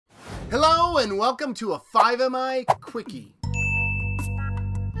Hello and welcome to a 5MI Quickie.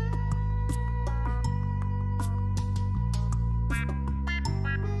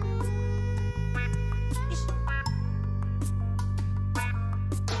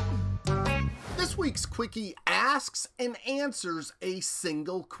 This week's Quickie asks and answers a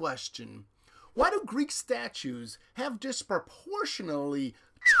single question. Why do Greek statues have disproportionately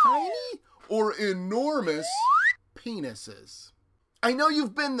tiny or enormous penises? I know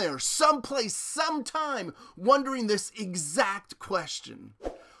you've been there someplace, sometime, wondering this exact question.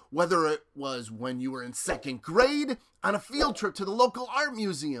 Whether it was when you were in second grade, on a field trip to the local art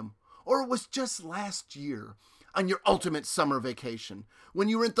museum, or it was just last year on your ultimate summer vacation, when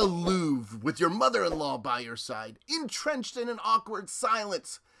you were at the Louvre with your mother-in-law by your side, entrenched in an awkward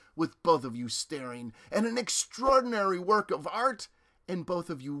silence, with both of you staring at an extraordinary work of art, and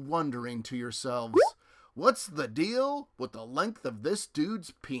both of you wondering to yourselves, what's the deal with the length of this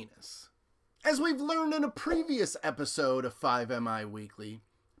dude's penis? As we've learned in a previous episode of 5MI Weekly,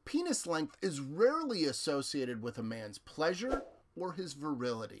 penis length is rarely associated with a man's pleasure or his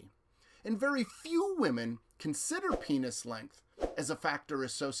virility. And very few women consider penis length as a factor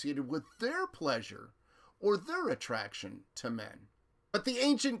associated with their pleasure or their attraction to men. But the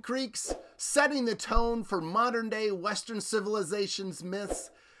ancient Greeks, setting the tone for modern-day Western civilization's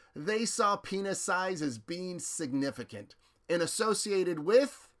myths, they saw penis size as being significant and associated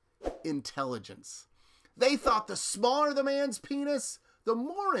with intelligence. They thought the smaller the man's penis, the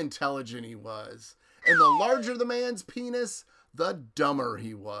more intelligent he was, and the larger the man's penis, the dumber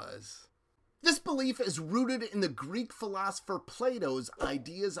he was. This belief is rooted in the Greek philosopher Plato's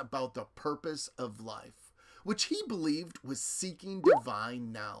ideas about the purpose of life, which he believed was seeking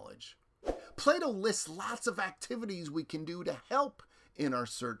divine knowledge. Plato lists lots of activities we can do to help in our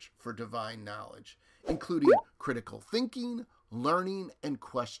search for divine knowledge, including critical thinking, learning, and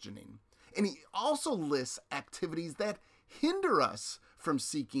questioning. And he also lists activities that hinder us from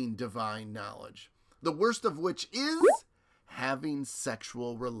seeking divine knowledge, the worst of which is having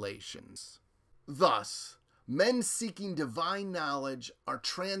sexual relations. Thus, men seeking divine knowledge are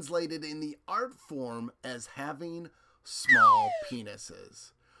translated in the art form as having small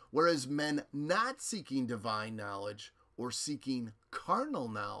penises, whereas men not seeking divine knowledge or seeking carnal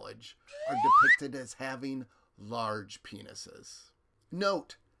knowledge are depicted as having large penises.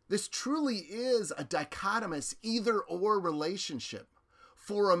 Note, this truly is a dichotomous either-or relationship,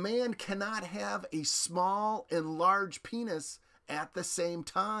 for a man cannot have a small and large penis at the same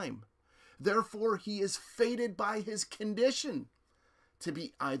time. Therefore, he is fated by his condition to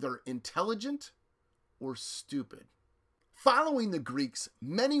be either intelligent or stupid. Following the Greeks,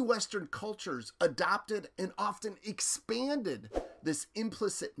 many Western cultures adopted and often expanded this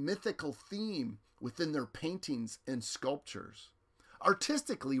implicit mythical theme within their paintings and sculptures,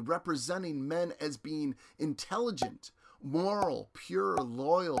 artistically representing men as being intelligent, moral, pure,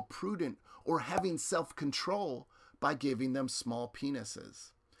 loyal, prudent, or having self-control by giving them small penises,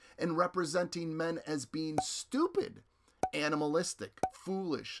 and representing men as being stupid, animalistic,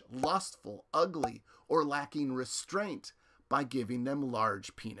 foolish, lustful, ugly, or lacking restraint by giving them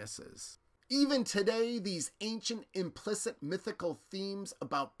large penises. Even today, these ancient implicit mythical themes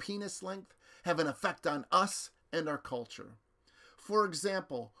about penis length have an effect on us and our culture. For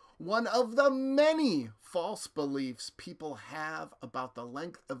example, one of the many false beliefs people have about the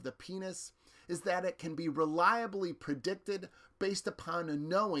length of the penis is that it can be reliably predicted based upon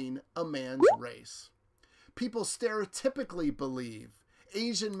knowing a man's race. People stereotypically believe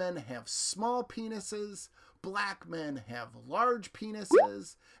Asian men have small penises, Black men have large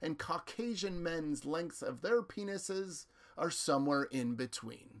penises, and Caucasian men's lengths of their penises are somewhere in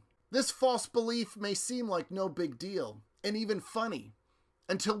between. This false belief may seem like no big deal, and even funny,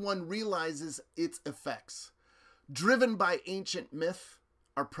 until one realizes its effects. Driven by ancient myth,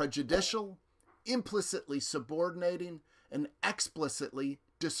 are prejudicial, implicitly subordinating, and explicitly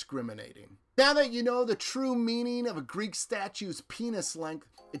discriminating. Now that you know the true meaning of a Greek statue's penis length,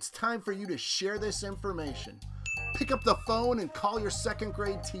 it's time for you to share this information. Pick up the phone and call your second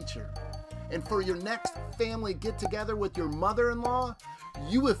grade teacher. And for your next family get-together with your mother-in-law,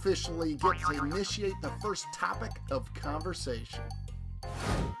 you officially get to initiate the first topic of conversation.